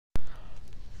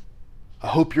I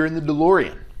hope you're in the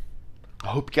DeLorean. I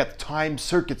hope you got the time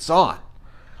circuits on.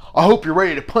 I hope you're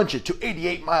ready to punch it to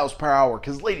 88 miles per hour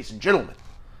because, ladies and gentlemen,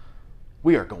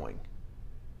 we are going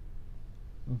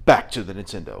back to the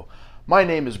Nintendo. My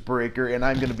name is Breaker, and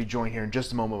I'm going to be joined here in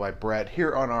just a moment by Brett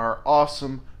here on our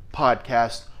awesome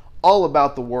podcast all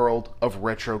about the world of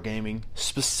retro gaming,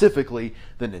 specifically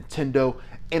the Nintendo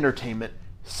Entertainment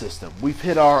System. We've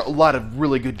hit a lot of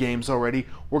really good games already.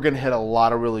 We're going to hit a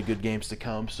lot of really good games to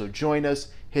come, so join us,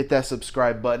 hit that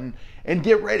subscribe button, and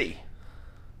get ready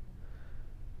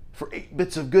for 8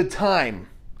 bits of good time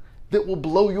that will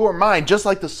blow your mind, just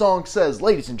like the song says.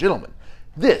 Ladies and gentlemen,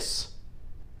 this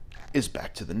is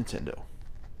Back to the Nintendo.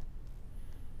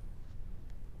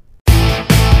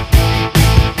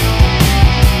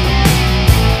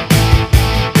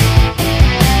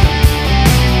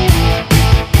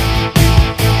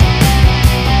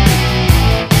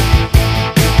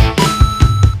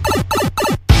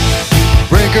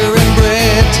 Breaker and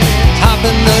Brett hop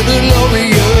in the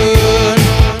DeLorean.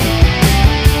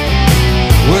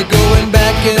 We're going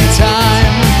back in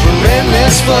time for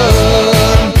endless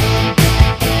fun.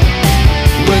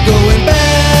 We're going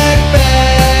back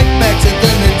to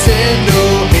the Nintendo.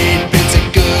 8 bits of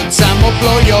good time will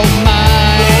blow your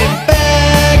mind.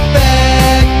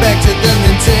 Back to the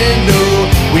Nintendo.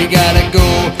 We gotta go,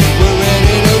 we're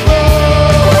ready to roll.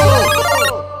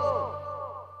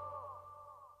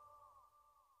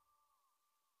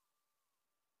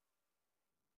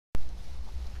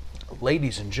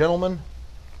 Ladies and gentlemen,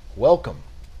 welcome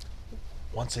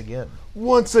once again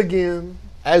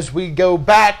as we go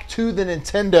back to the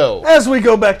Nintendo. As we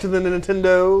go back to the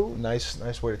Nintendo.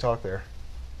 Nice way to talk there.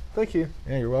 Thank you.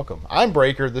 Yeah, you're welcome. I'm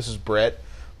Breaker. This is Brett.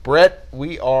 Brett,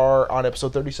 we are on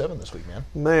episode 37 this week, man.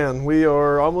 Man, we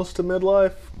are almost to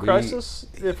midlife crisis,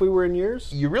 if we were in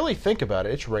years. You really think about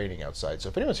it, it's raining outside. So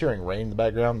if anyone's hearing rain in the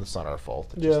background, that's not our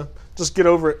fault. Just get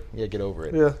over it. Yeah, get over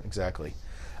it. Yeah. Exactly.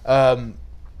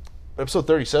 Episode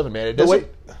 37, man. It doesn't... Wait,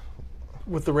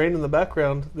 with the rain in the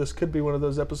background, this could be one of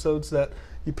those episodes that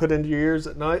you put into your ears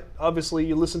at night. Obviously,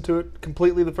 you listen to it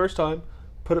completely the first time,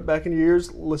 put it back in your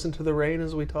ears, listen to the rain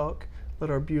as we talk. Let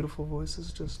our beautiful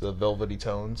voices just... The velvety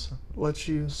tones. Let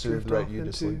you soothe drift off you to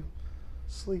into sleep.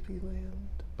 sleepy land.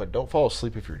 But don't fall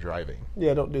asleep if you're driving.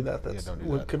 Yeah, don't do that. That's don't do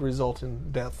what that. could result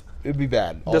in death. It'd be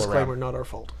bad all Disclaimer, around. not our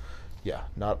fault. Yeah,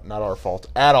 not our fault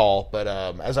at all. But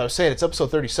as I was saying, it's episode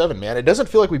 37, man. It doesn't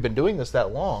feel like we've been doing this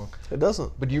that long. It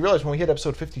doesn't. But do you realize when we hit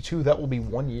episode 52, that will be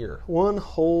 1 year. One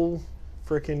whole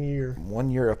freaking year. 1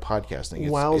 year of podcasting.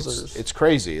 Wowzers. It's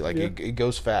crazy. Like, Yeah. it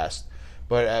goes fast.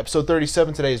 But episode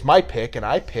 37 today is my pick, and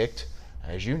I picked,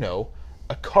 as you know,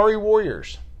 Akari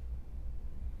Warriors.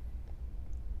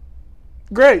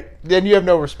 Great. Then you have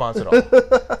no response at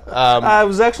all. I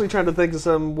was actually trying to think of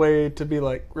some way to be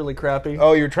like really crappy.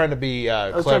 Oh, you're trying to be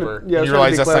I was clever. Trying to, yeah, I was you trying realize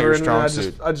to be that's not clever, your and strong I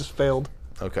suit. I just failed.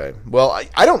 Okay. Well,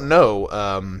 I don't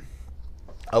know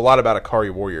a lot about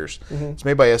Akari Warriors. Mm-hmm. It's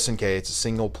made by SNK. It's a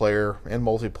single-player and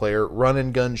multiplayer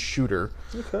run-and-gun shooter.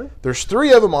 Okay. There's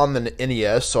 3 of them on the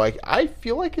NES, so I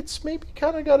feel like it's maybe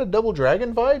kind of got a Double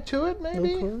Dragon vibe to it,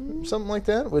 maybe? Okay. Something like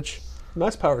that, which...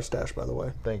 Nice power stash, by the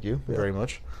way. Thank you very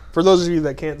much. For those of you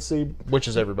that can't see, Which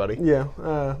is everybody.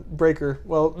 yeah, Breaker.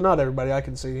 Well, not everybody. I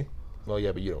can see. Well,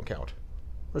 yeah, but you don't count.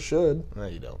 I should. No,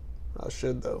 you don't. I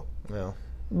should though. No.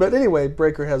 But anyway,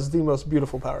 Breaker has the most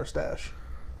beautiful power stash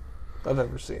I've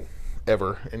ever seen.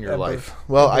 Ever in your Ever. life.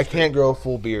 Well, I can't grow a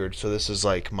full beard, so this is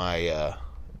like my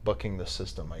bucking the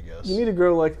system, I guess. You need to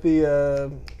grow like the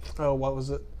what was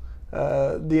it?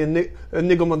 The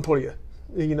Inigo Montoya.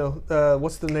 You know,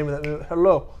 what's the name of that movie?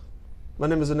 Hello, my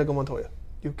name is Inigo Montoya.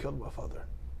 You killed my father.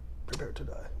 Prepare to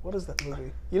die. What is that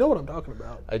movie? You know what I'm talking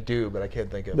about. I do, but I can't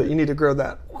think of But it. you need to grow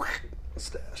that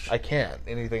stash. I can't.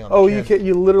 Anything on Oh, the you chin. can't.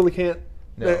 You literally can't.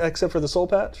 No. Except for the soul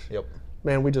patch. Yep.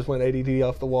 Man, we just went ADD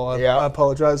off the wall. Yeah. I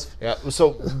apologize. Yeah,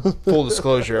 so full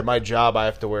disclosure, at my job I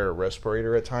have to wear a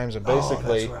respirator at times, and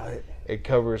basically that's right. it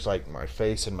covers like my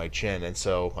face and my chin, and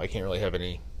so I can't really have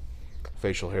any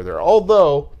facial hair there.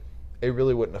 Although it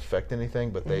really wouldn't affect anything,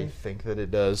 but they think that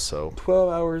it does, so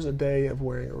 12 hours a day of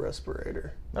wearing a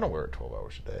respirator. I don't wear it 12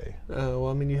 hours a day. Well,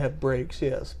 I mean, you have breaks,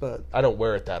 yes, but I don't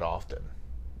wear it that often.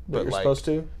 you're like, supposed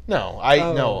to. No,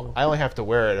 Oh. I only have to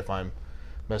wear it if I'm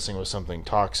messing with something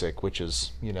toxic, which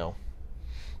is,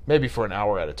 maybe for an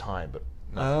hour at a time, but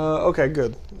Okay,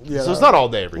 good. Yeah. so it's not all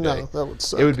day every No, day. that would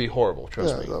suck. It would be horrible,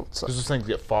 trust Yeah, me. that would suck. Because those things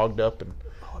get fogged up and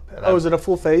Oh, is it a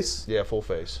full face? yeah, full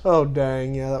face. Oh,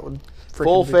 dang. Yeah, that would freaking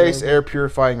Full be face good. air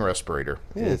purifying respirator.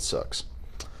 It sucks.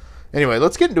 Anyway,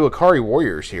 let's get into Akari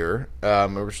Warriors here. It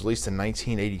was released in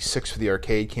 1986 for the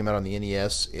arcade, came out on the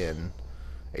NES in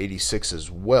 86 as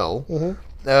well.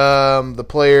 The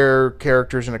player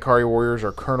characters in Akari Warriors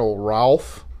are Colonel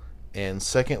Ralph and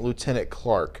Second Lieutenant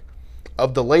Clark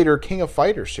of the later King of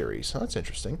Fighters series. Oh, that's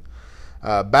interesting.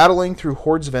 Battling through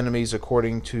hordes of enemies,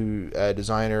 according to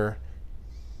designer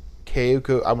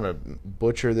Keiuku. I'm going to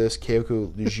butcher this.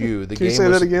 Keiuku Liu. Can you say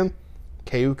that again?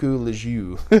 Keiuku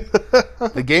Liu.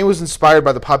 The game was inspired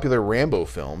by the popular Rambo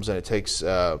films, and it takes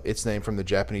its name from the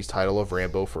Japanese title of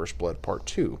Rambo: First Blood Part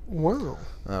 2. Wow.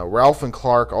 Ralph and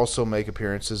Clark also make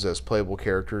appearances as playable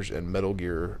characters in Metal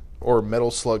Gear or Metal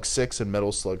Slug 6 and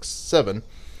Metal Slug 7,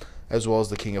 as well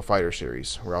as the King of Fighters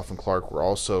series. Ralph and Clark were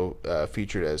also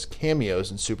featured as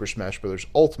cameos in Super Smash Bros.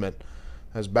 Ultimate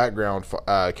as background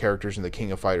characters in the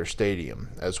King of Fighters Stadium,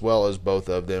 as well as both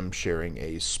of them sharing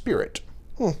a spirit.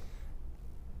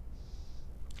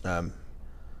 The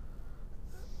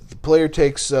player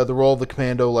takes the role of the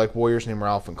commando-like warriors named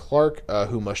Ralph and Clark,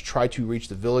 who must try to reach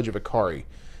the village of Akari.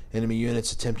 Enemy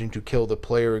units attempting to kill the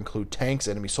player include tanks,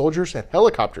 enemy soldiers, and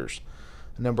helicopters.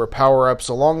 A number of power-ups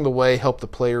along the way help the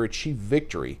player achieve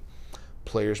victory.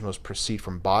 Players must proceed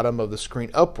from bottom of the screen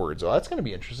upwards. Oh, that's going to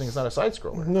be interesting. It's not a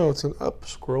side-scroller. No, it's an up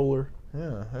scroller.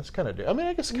 Yeah, that's kind of... I mean,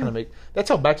 I guess it kind of make... That's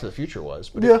how Back to the Future was,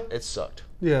 but Yeah. it sucked.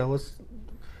 Yeah, let's...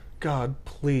 God,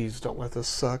 please don't let this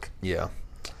suck. Yeah.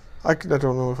 I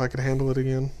don't know if I could handle it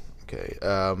again. Okay.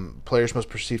 Players must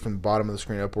proceed from the bottom of the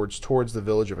screen upwards towards the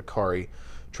village of Akari.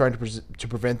 Trying to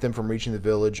prevent them from reaching the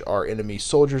village are enemy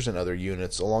soldiers and other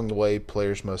units. Along the way,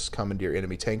 players must commandeer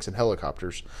enemy tanks and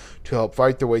helicopters to help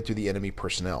fight their way through the enemy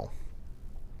personnel.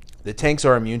 The tanks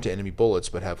are immune to enemy bullets,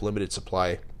 but have limited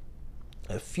supply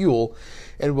of fuel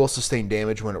and will sustain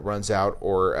damage when it runs out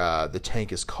or the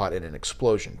tank is caught in an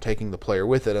explosion, taking the player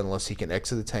with it unless he can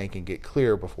exit the tank and get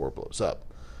clear before it blows up.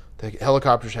 The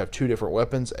helicopters have two different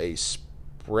weapons, a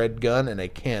spread gun and a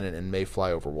cannon, and may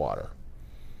fly over water.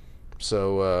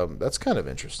 So that's kind of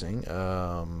interesting. Came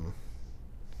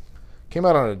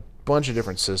out on a bunch of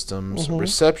different systems.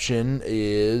 Reception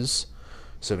is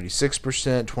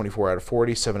 76%, 24 out of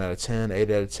 40, 7 out of 10, 8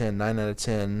 out of 10, 9 out of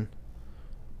 10.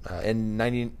 In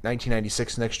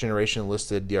 1996, Next Generation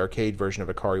listed the arcade version of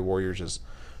Akari Warriors as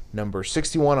number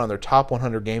 61 on their top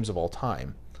 100 games of all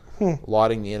time,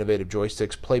 lauding the innovative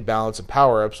joysticks, play balance, and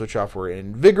power-ups, which offer an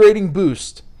invigorating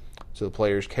boost to the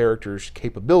player's character's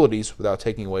capabilities without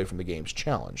taking away from the game's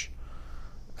challenge.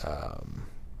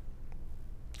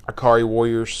 Akari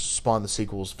Warriors spawned the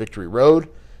sequels Victory Road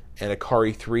and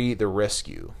Akari 3 The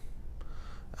Rescue.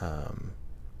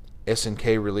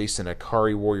 SNK released an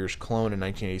Akari Warriors clone in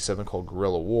 1987 called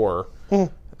Guerrilla War. Let's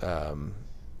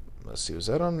see, was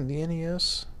that on the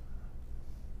NES?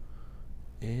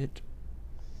 It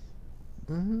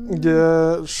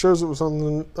Yeah, it shows it was on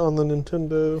the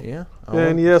Nintendo. Yeah.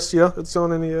 And yes, yeah, it's on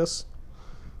NES.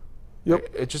 Yep.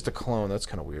 It's just a clone. That's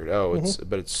kind of weird. Oh,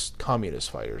 it's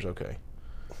communist fighters. Okay.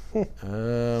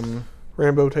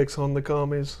 Rambo takes on the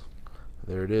commies.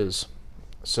 There it is.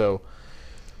 So,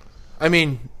 I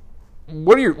mean,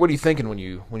 what are you thinking when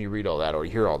you read all that or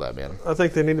you hear all that, man? I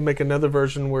think they need to make another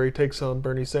version where he takes on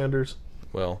Bernie Sanders.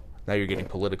 Well, now you're getting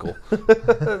political.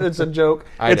 It's a joke.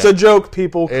 I It's know. a joke,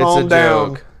 people. It's Calm a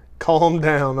down. joke. Calm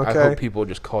down, okay? I hope people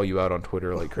just call you out on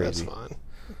Twitter like crazy. That's fine.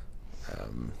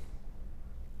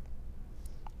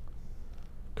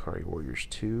 Akari Warriors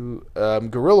 2.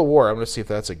 Guerrilla War. I'm going to see if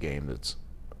that's a game that's...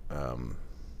 oh,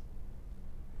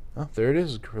 there it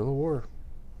is. Guerrilla War.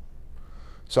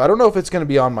 So I don't know if it's going to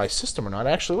be on my system or not.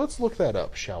 Actually, let's look that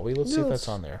up, shall we? Let's see if that's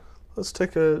on there. Let's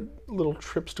take a little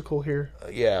tripsticle here.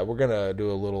 Yeah, we're going to do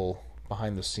a little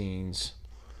behind the scenes.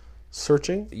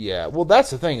 Searching? Yeah, well,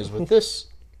 that's the thing is with this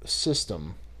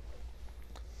system,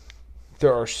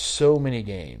 there are so many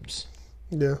games.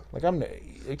 Yeah. Like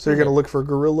So you're going to look for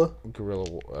Gorilla?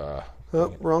 Guerrilla.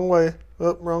 Oh, wrong way.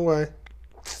 Oh, wrong way.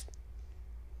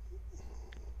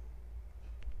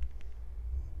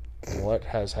 What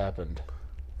has happened?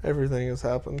 Everything has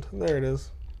happened. There it is.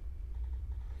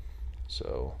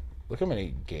 So, look how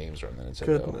many games are on the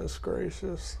Nintendo. Goodness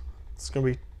gracious. It's going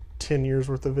to be 10 years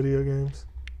worth of video games.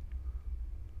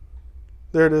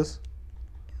 There it is.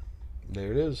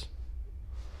 There it is.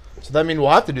 So that means we'll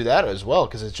have to do that as well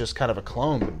because it's just kind of a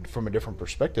clone but from a different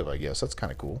perspective, I guess. That's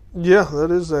kind of cool. Yeah,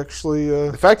 that is actually...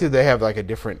 The fact that they have like a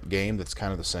different game that's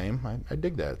kind of the same, I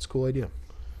dig that. It's a cool idea.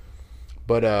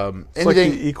 But it's like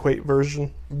the Equate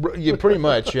version. Yeah, pretty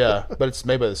much, yeah. But it's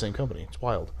made by the same company. It's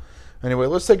wild. Anyway,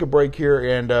 let's take a break here.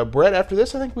 And Brett, after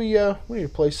this, I think we need to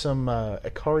play some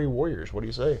Akari Warriors. What do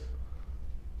you say?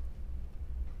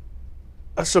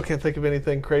 I still can't think of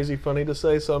anything crazy funny to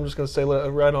say, so I'm just going to say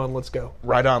right on, let's go.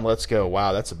 Right on, let's go.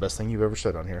 Wow, that's the best thing you've ever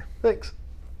said on here. Thanks.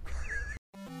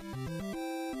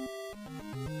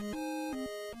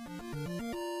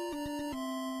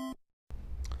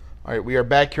 All right, we are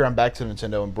back here on Back to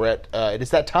Nintendo, and Brett, it is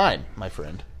that time, my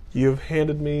friend. You have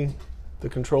handed me the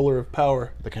controller of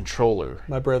power, The controller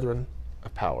my brethren,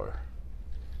 of power.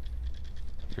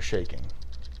 You're shaking.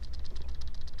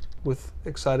 with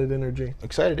excited energy.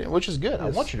 Excited, which is good. I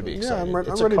Yes. want you to be Yeah, excited. I'm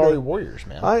It's ready Akari to- Warriors,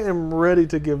 man. I am ready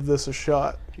to give this a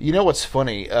shot. You know what's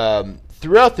funny?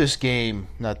 Throughout this game,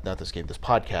 not this game, this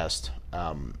podcast,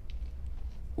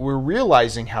 we're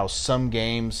realizing how some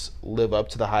games live up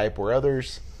to the hype, where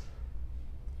others,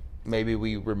 maybe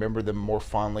we remember them more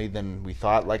fondly than we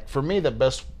thought. Like, for me, the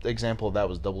best example of that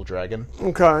was Double Dragon.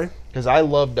 Okay. Because I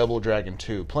love Double Dragon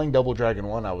 2. Playing Double Dragon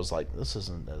 1, I was like, this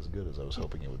isn't as good as I was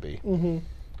hoping it would be. Mm-hmm.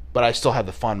 But I still have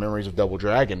the fond memories of Double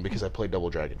Dragon because I played Double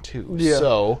Dragon 2. Yeah.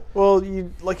 So, Well,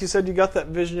 like you said, you got that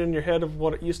vision in your head of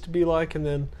what it used to be like, and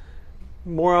then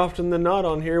more often than not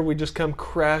on here, we just come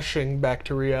crashing back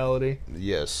to reality.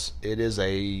 yes, it is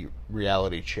a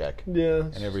reality check Yeah.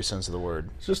 in every sense of the word.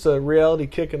 It's just a reality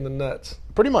kick in the nuts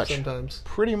Pretty much. sometimes.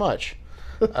 Pretty much.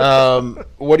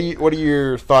 What are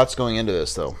your thoughts going into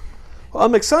this, though? Well,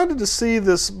 I'm excited to see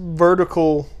this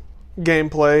vertical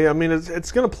gameplay. I mean,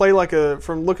 it's going to play like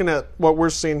from looking at what we're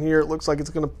seeing here, it looks like it's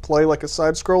going to play like a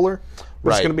side scroller. But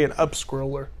Right. It's going to be an up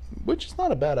scroller. Which is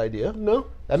not a bad idea. No?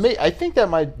 I think that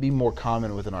might be more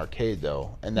common with an arcade,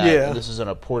 though, and that Yeah. this isn't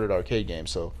a ported arcade game,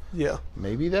 so Yeah.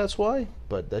 maybe that's why.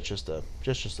 But that's just a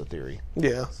theory.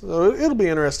 Yeah. So it'll be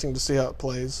interesting to see how it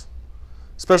plays,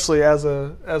 especially as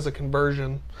a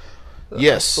conversion.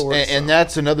 Yes, sorts, and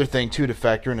that's another thing too to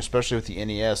factor in, especially with the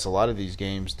NES. A lot of these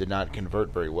games did not convert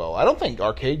very well. I don't think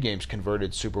arcade games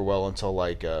converted super well until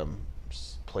like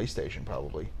PlayStation,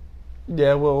 probably.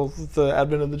 Yeah, well, the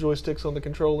advent of the joysticks on the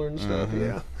controller and stuff. Mm-hmm.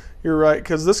 Yeah, you're right.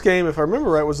 Because this game, if I remember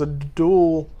right, was a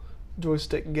dual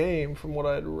joystick game from what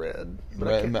I had read,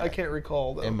 but I can't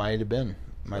recall though. It might have been.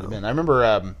 I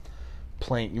remember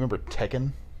playing. You remember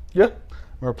Tekken? Yeah. I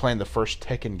remember playing the first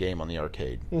Tekken game on the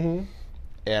arcade,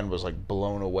 and was like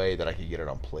blown away that I could get it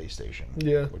on PlayStation.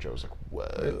 Yeah. Which I was like,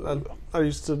 whoa, I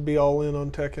used to be all in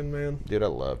on Tekken, man. dude, I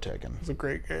love Tekken. It's a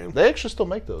great game. They actually still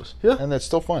make those. Yeah. And that's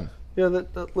still fun. Yeah,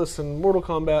 listen, Mortal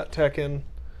Kombat, Tekken,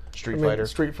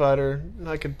 Street Fighter.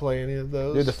 I could play any of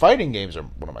those. Dude, the fighting games are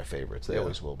one of my favorites. They Yeah.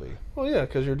 always will be. Well, yeah,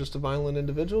 because you're just a violent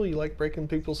individual. You like breaking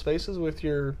people's faces with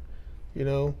your,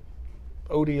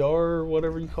 ODR or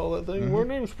whatever you call that thing. My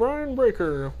name's Brian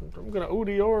Breaker. I'm gonna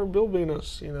ODR Bill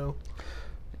Venus.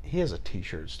 He has a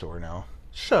T-shirt store now.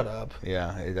 Shut up.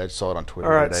 Yeah, I saw it on Twitter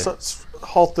All right, today. so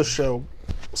halt the show.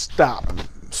 Stop.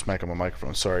 Smack on my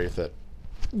microphone. Sorry if that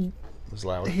was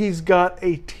loud. He's got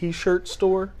a T-shirt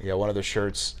store. Yeah, one of the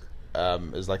shirts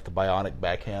is like the bionic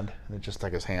backhand, and it's just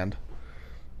like his hand.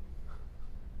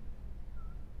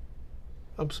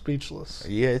 I'm speechless.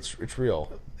 Yeah, it's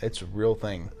real. It's a real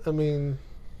thing. I mean,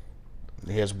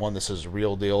 He has one that says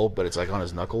 "real deal," but it's like on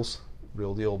his knuckles.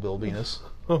 Real deal, Bill Venus.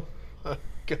 oh, my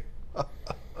God.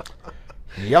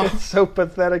 Yeah, It's so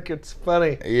pathetic. It's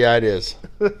funny. yeah, it is.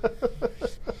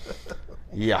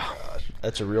 Yeah,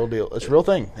 that's a real deal. It's a real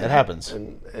thing. It happens.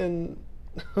 And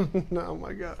oh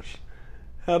my gosh,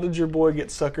 how did your boy get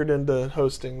suckered into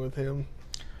hosting with him?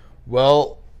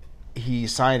 Well, he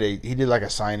did like a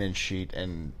sign-in sheet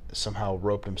and somehow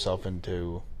roped himself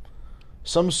into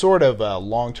some sort of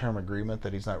long-term agreement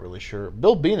that he's not really sure.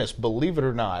 Bill Venus, believe it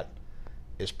or not,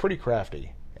 is pretty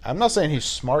crafty. I'm not saying he's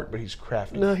smart, but he's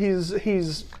crafty. No, he's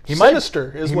He might-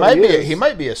 sinister. Is he what might he be. is. He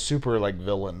might be a super like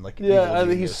villain. Like Yeah, evil I mean,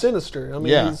 he's genius. sinister. I mean,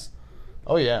 Yeah.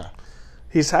 Oh yeah,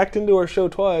 he's hacked into our show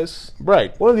twice.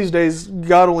 right. One of these days,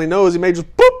 God only knows, he may just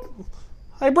boop.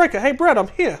 Hey, Breaker. Hey, Brett. I'm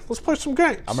here. Let's play some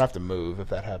games. I'm gonna have to move if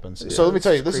that happens. So let me it's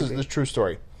tell you, this creepy. is the true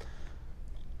story.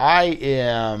 I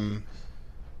am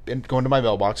going to my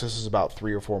mailbox. This is about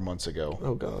 3 or 4 months ago,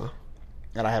 Oh God.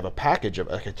 and I have a package of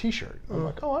like a T-shirt. I'm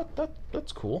like, oh,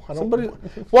 that's cool. I don't. Somebody-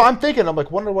 Well, I'm thinking, I'm like,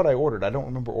 wonder what I ordered. I don't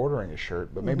remember ordering a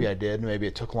shirt, but maybe I did. Maybe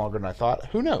it took longer than I thought.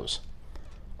 Who knows?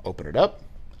 Open it up,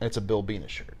 and it's a Bill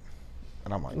Venus shirt,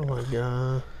 and I'm like, Oh my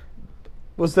God.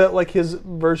 Was that like his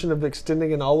version of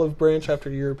extending an olive branch after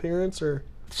your appearance, or?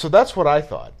 so that's what I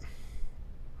thought.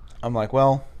 I'm like,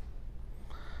 well,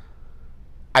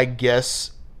 I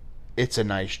guess it's a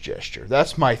nice gesture.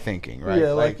 That's my thinking, right?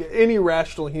 Yeah, like any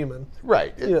rational human.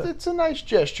 right. Yeah. It's a nice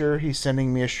gesture. He's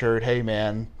sending me a shirt. Hey,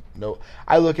 man. No,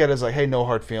 I look at it as like, hey, no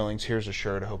hard feelings. Here's a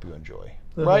shirt. I hope you enjoy.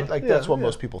 Right? Like that's what yeah.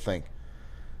 most people think.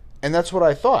 And that's what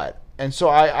I thought. And so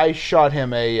I shot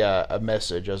him a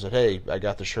message. I said, hey, I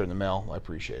got the shirt in the mail. I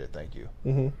appreciate it. Thank you.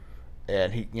 Mm-hmm.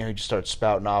 And he just starts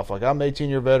spouting off like, I'm an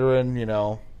 18-year veteran.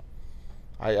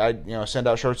 I send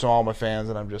out shirts to all my fans,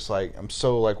 and I'm just like, I'm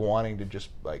so like wanting to just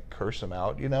like curse him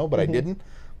out, but I didn't.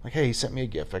 Like, hey, he sent me a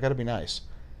gift. I got to be nice.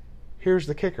 Here's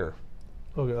the kicker.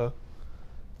 Oh god.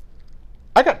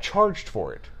 I got charged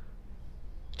for it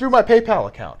through my PayPal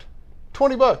account.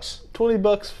 $20.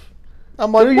 $20.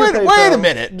 I'm like, through your wait a PayPal,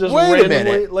 minute. Just Wait a randomly,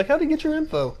 minute. Like, how do you get your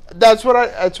info? That's what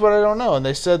I don't know. And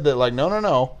they said that, like,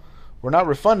 no. We're not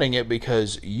refunding it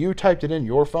because you typed it in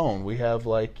your phone. We have,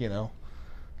 like, you know,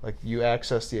 like you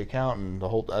access the account and the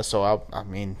whole. So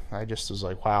I just was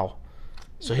like, wow.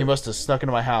 So he must have snuck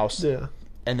into my house Yeah.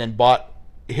 and then bought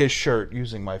his shirt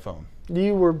using my phone.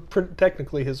 You were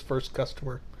technically his first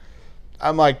customer.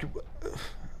 I'm like,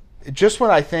 just when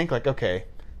I think, like, okay,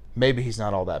 maybe he's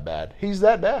not all that bad. He's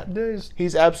that bad. Yeah,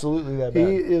 He's absolutely that bad.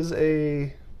 he is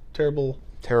a terrible.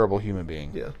 Terrible human being.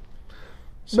 Yeah.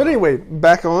 But anyway,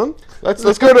 back on. Let's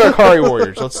go to Akari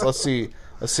Warriors. Let's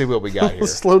see what we got here.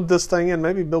 Let's load this thing in.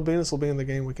 Maybe Bill Venus will be in the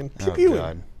game. We can keep you in.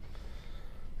 And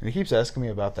he keeps asking me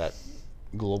about that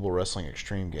Global Wrestling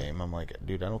Extreme game. I'm like,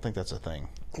 dude, I don't think that's a thing.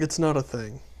 It's not a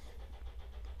thing.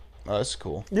 Oh, that's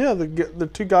cool. Yeah, the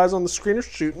two guys on the screen are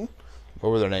shooting.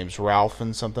 What were their names? Ralph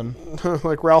and something?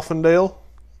 Like Ralph and Dale.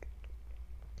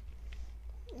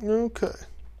 Okay.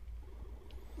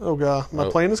 Oh god, my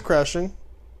plane is crashing.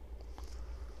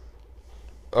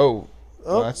 Oh,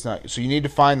 no, that's not. So you need to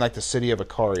find like the city of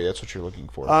Akari. That's what you're looking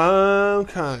for.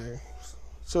 Okay.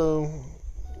 So,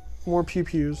 more pew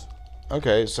pews.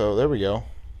 Okay, so there we go.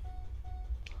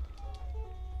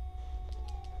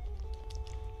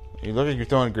 You look like you're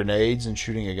throwing grenades and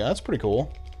shooting a gun. That's pretty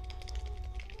cool.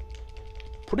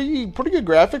 Pretty good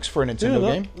graphics for a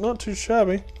Nintendo game. Not too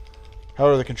shabby. How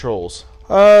are the controls?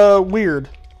 Weird.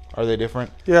 Are they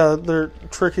different? Yeah, they're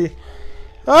tricky.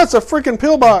 Oh, it's a freaking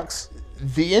pillbox.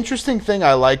 The interesting thing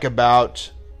I like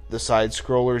about the side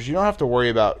scrollers, you don't have to worry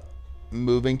about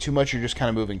moving too much. You're just kind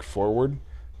of moving forward.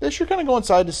 This, you're kind of going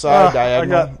side to side,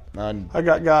 diagonal. I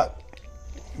got.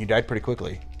 You died pretty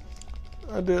quickly.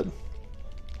 I did.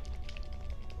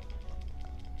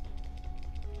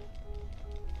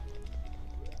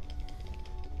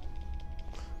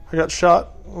 I got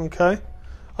shot. Okay.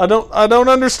 I don't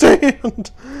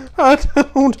understand. I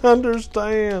don't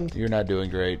understand. You're not doing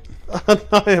great.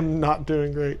 I am not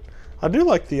doing great. I do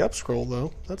like the up scroll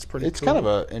though. That's pretty It's cool. kind of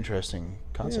an interesting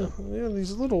concept. Yeah,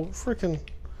 these little freaking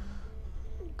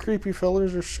creepy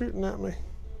fellers are shooting at me.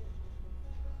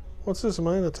 What's this? Am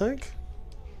I in a tank?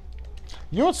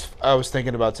 You know what I was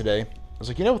thinking about today? I was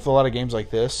like, with a lot of games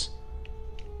like this,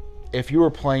 if you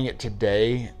were playing it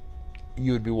today,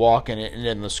 you would be walking it, and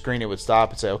then the screen it would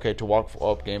stop and say, "Okay, to walk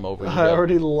up, game over." I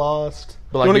already lost.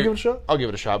 But You want to give it a shot? I'll give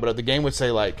it a shot. But the game would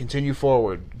say, like, continue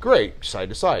forward. Great. Side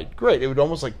to side. Great. It would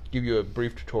almost like give you a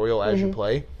brief tutorial as you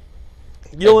play.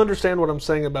 You'll understand what I'm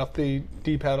saying about the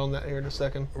D-pad on that here in a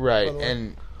second. Right. by the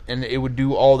way. And it would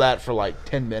do all that for like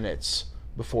 10 minutes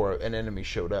before an enemy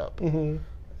showed up. Mm-hmm.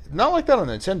 Not like that on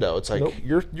Nintendo. It's like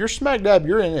Nope. you're smack dab.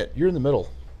 You're in it. You're in the middle.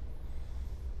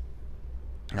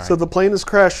 So the plane is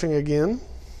crashing again.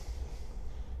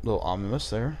 Little omnibus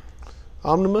there.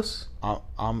 Omnibus? How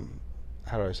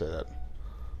do I say that?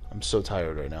 I'm so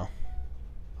tired right now.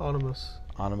 Ominous.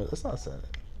 Omnibus. That's not saying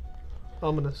it.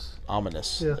 Ominous.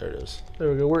 Ominous. Yeah. There it is.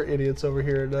 There we go. We're idiots over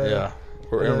here at Yeah.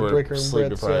 We're Breaker and sleep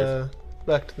Brett's deprived.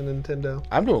 back to the Nintendo.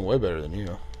 I'm doing way better than you.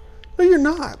 No, you're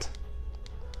not.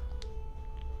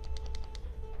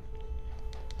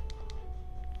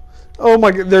 Oh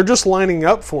my god, they're just lining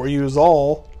up for you is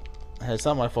all. Hey, it's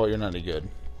not my fault you're not any good.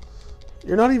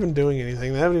 You're not even doing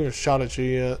anything. They haven't even shot at you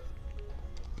yet.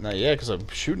 Not yet, because I'm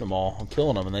shooting them all. I'm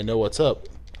killing them, and they know what's up.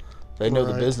 They know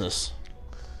the Right. business.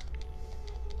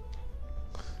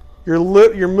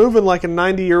 You're moving like a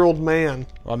 90-year-old man.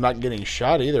 Well, I'm not getting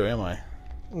shot either, am I?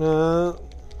 Well,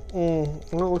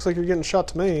 it looks like you're getting shot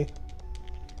to me.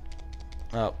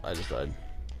 Oh, I just died.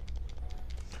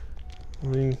 I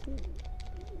mean,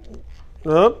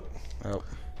 nope. Oh.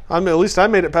 At least I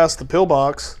made it past the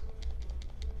pillbox.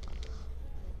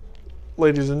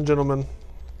 Ladies and gentlemen,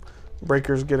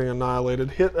 Breaker's getting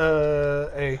annihilated. Hit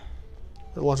A.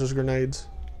 It launches grenades.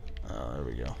 Oh, there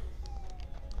we go.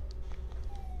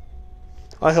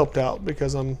 I helped out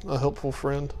because I'm a helpful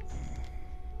friend.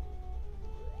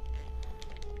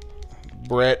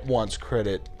 Brett wants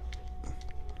credit.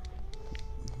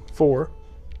 4.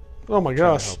 Oh my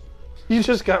gosh. help. You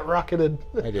just got rocketed.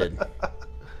 I did.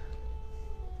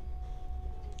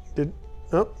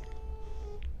 Oh.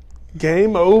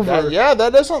 Game over.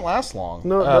 That doesn't last long.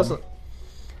 No, it doesn't.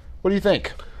 What do you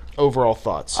think? Overall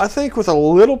thoughts? I think with a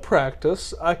little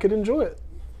practice, I could enjoy it.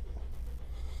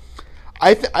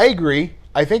 I agree.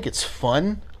 I think it's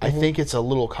fun. I think it's a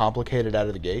little complicated out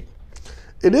of the gate.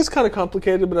 It is kind of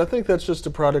complicated, but I think that's just a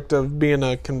product of being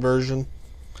a conversion.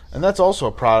 And that's also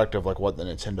a product of like what the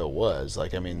Nintendo was.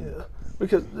 Like, I mean,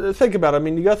 Because think about it. I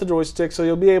mean, you got the joystick, so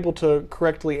you'll be able to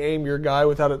correctly aim your guy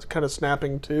without it kind of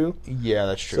snapping too. yeah,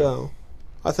 that's true. So,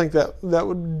 I think that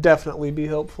would definitely be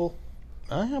helpful.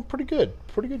 Yeah, pretty good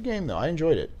game though. I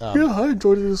enjoyed it. Yeah, I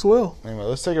enjoyed it as well. Anyway,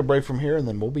 let's take a break from here, and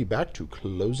then we'll be back to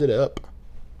close it up.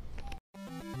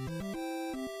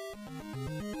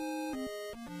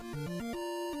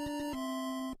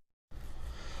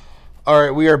 All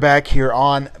right, we are back here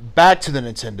on Back to the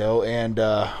Nintendo, and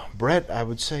Brett, I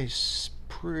would say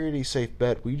pretty safe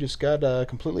bet. We just got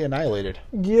completely annihilated.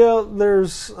 Yeah,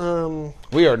 there's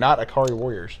We are not Akari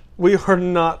Warriors. we are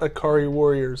not Akari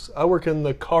warriors. I work in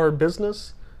the car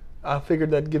business. I figured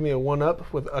that'd give me a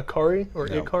one-up with Akari or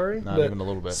No, Ikari. not but even a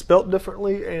little bit. Spelt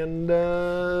differently, and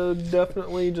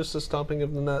definitely just a stomping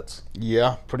of the nuts.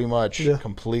 Yeah, pretty much. Yeah.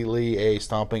 Completely a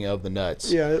stomping of the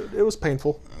nuts. Yeah, it was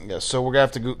painful. Yeah, so we're going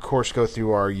to have to, of course, go through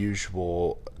our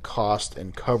usual cost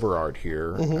and cover art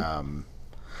here.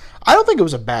 I don't think it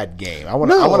was a bad game. I want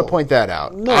to point that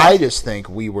out. No. I just think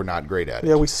we were not great at it.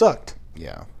 Yeah, we sucked.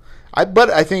 Yeah.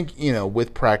 But I think,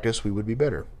 with practice, we would be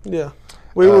better. Yeah.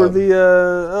 We were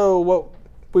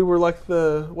we were like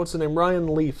what's the name?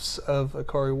 Ryan Leafs of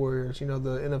Akari Warriors, the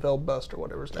NFL bust or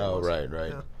whatever his name Oh, was. right.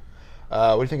 Yeah.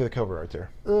 What do you think of the cover art there?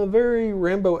 Very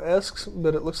Rambo-esque,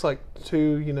 but it looks like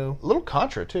two, A little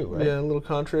Contra, too, right? yeah, a little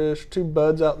Contra-ish, two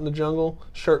buds out in the jungle,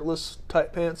 shirtless,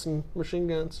 tight pants, and machine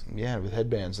guns. Yeah, with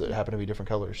headbands that happen to be different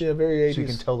colors. Yeah, very 80s. So you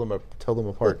can tell them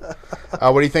apart. What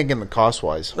are you thinking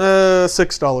cost-wise?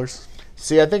 $6.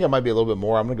 See, I think it might be a little bit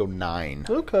more. I'm going to go 9.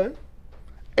 Okay.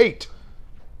 8.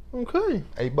 Okay.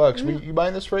 $8. You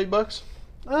buying this for $8?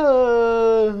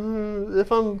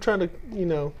 If I'm trying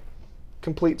to,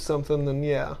 complete something, then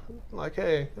yeah. Like,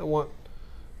 hey, I want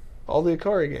all the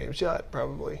Akari games. Yeah, I'd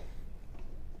probably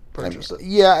purchase it.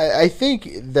 Yeah, I think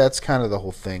that's kind of the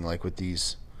whole thing. Like with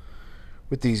these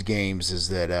games, is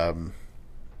that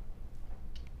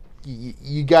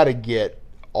you got to get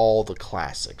all the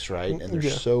classics, right? And there's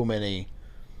Yeah. so many.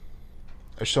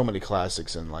 There's so many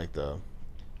classics in like the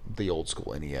old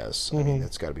school NES. I mean,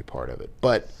 that's got to be part of it.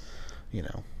 But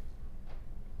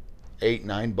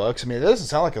 $8-9. I mean, it doesn't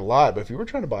sound like a lot, but if you were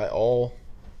trying to buy all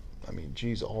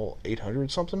 800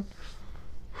 something,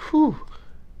 whew,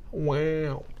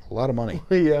 Wow. a lot of money.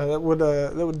 Yeah, that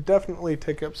would definitely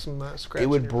take up some scratch. It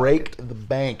would in your break pocket. the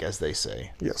bank, as they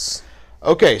say. Yes.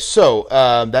 Okay, so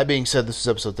that being said, this is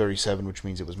episode 37, which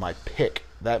means it was my pick.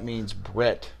 That means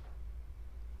Brett,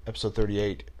 episode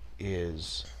 38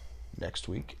 is next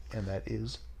week, and that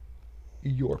is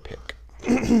your pick.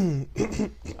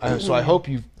 So I hope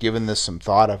you've given this some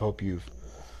thought. I hope you've,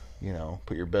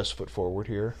 put your best foot forward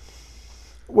here.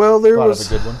 Well, there Thought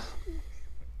was of a good one.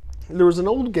 there was an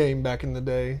old game back in the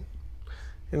day,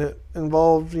 and it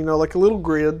involved like a little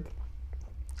grid,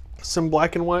 some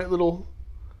black and white little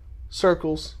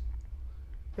circles,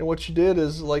 and what you did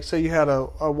is like say you had a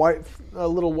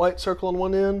little white circle on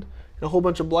one end and a whole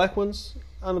bunch of black ones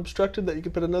unobstructed that you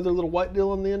could put another little white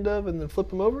deal on the end of and then flip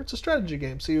them over. It's a strategy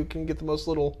game, so you can get the most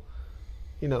little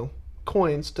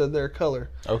coins to their color.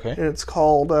 Okay. And it's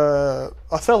called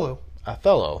Othello.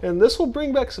 Othello. And this will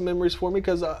bring back some memories for me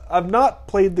because I've not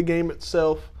played the game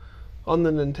itself on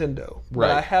the Nintendo. But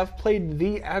Right. I have played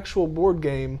the actual board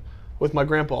game with my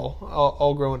grandpa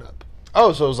all growing up.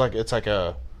 Oh, so it's like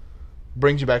a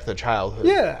brings you back to the childhood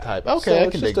type. Okay, So I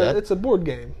it's can just dig that. It's a board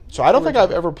game. So I don't think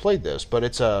I've ever played this, but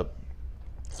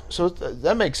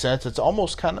that makes sense. It's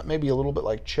almost kind of maybe a little bit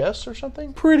like chess or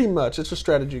something. Pretty much, it's a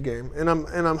strategy game, and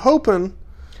I'm hoping.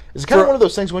 It's kind of one of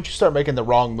those things once you start making the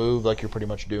wrong move, like you're pretty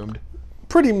much doomed.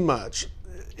 Pretty much,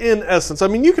 in essence. I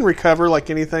mean, you can recover like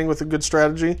anything with a good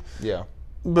strategy, Yeah.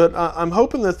 but I'm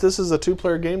hoping that this is a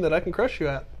two-player game that I can crush you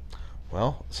at.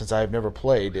 Well, since I've never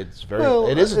played, it is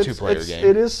a it's- two-player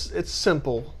game. It's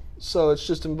simple, so it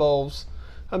just involves.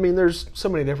 I mean, there's so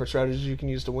many different strategies you can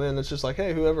use to win. It's just like,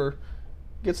 hey, whoever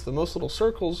gets the most little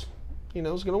circles, is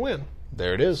going to win.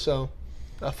 There it is. So,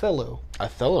 Othello.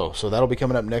 Othello. So that'll be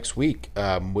coming up next week,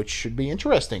 which should be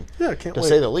interesting. Yeah, I can't to wait.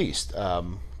 say the least.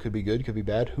 Could be good, could be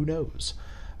bad. Who knows?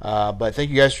 But thank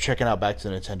you guys for checking out Back to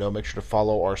the Nintendo. Make sure to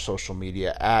follow our social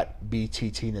media at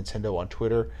BTT Nintendo on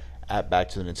Twitter, at Back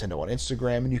to the Nintendo on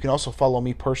Instagram, and you can also follow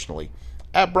me personally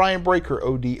at Brian Breaker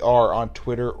ODR on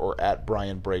Twitter or at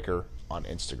Brian Breaker on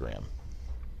Instagram.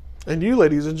 And you,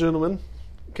 ladies and gentlemen,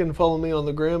 can follow me on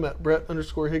the gram at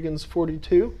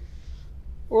Brett_Higgins42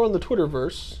 or on the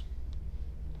Twitterverse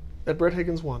at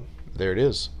BrettHiggins1. There it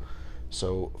is.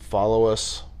 So follow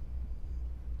us.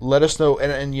 Let us know,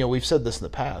 and we've said this in the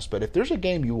past, but if there's a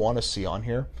game you want to see on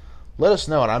here, let us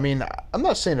know. And I mean, I'm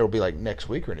not saying it'll be like next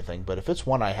week or anything, but if it's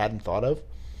one I hadn't thought of,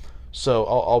 So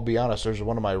I'll be honest. There's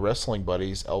one of my wrestling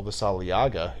buddies, Elvis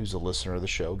Aliaga, who's a listener of the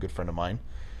show, good friend of mine.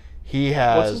 He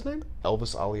has What's his name?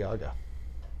 Elvis Aliaga.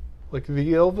 Like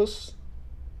the Elvis?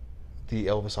 The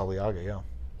Elvis Aliaga, yeah.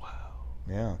 Wow.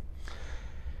 Yeah.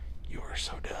 You are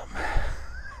so dumb.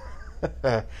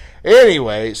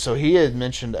 Anyway, so he had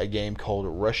mentioned a game called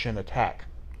Russian Attack.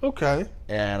 Okay.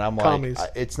 And I'm Commies.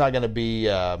 like, it's not going to be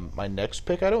my next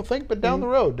pick, I don't think, but down the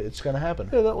road, it's going to happen.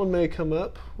 Yeah, that one may come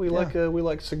up. We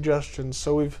like suggestions,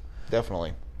 so we've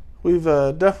Definitely.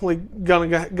 definitely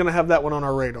gonna have that one on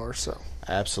our radar. So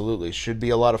Absolutely. Should be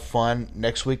a lot of fun.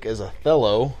 Next week is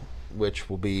Othello, which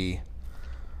will be...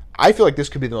 I feel like this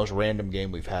could be the most random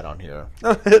game we've had on here.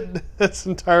 that's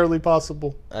entirely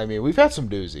possible. I mean, we've had some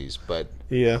doozies, but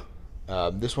Yeah.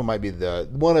 this one might be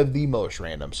one of the most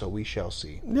random, so we shall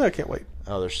see. Yeah, I can't wait.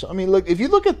 I mean, look, if you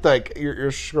look at, like, you're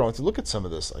scrolling through, look at some of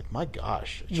this, like, my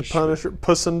gosh. The Punisher,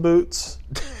 Puss in Boots,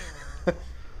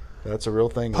 That's a real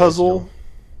thing. Puzzle.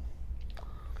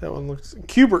 That one looks...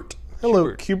 Cubert.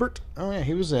 Hello, Cubert. Oh, yeah,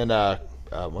 he was in,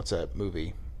 what's that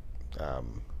movie?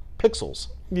 Pixels.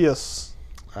 Yes.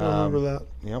 I remember that.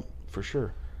 Yep, for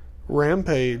sure.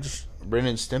 Rampage. Ren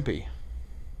and Stimpy.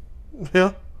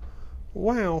 Yeah.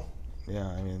 Wow. Yeah,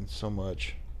 I mean, so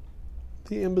much.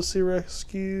 The Embassy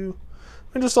Rescue.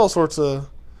 And just all sorts of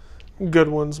good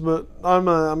ones, but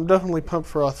I'm definitely pumped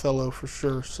for Othello for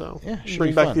sure. So Yeah, should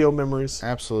bring be back fun. the old memories.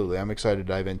 Absolutely. I'm excited to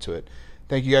dive into it.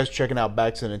 Thank you guys for checking out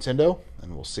Back to Nintendo,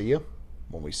 and we'll see you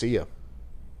when we see you.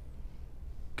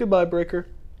 Goodbye, Breaker.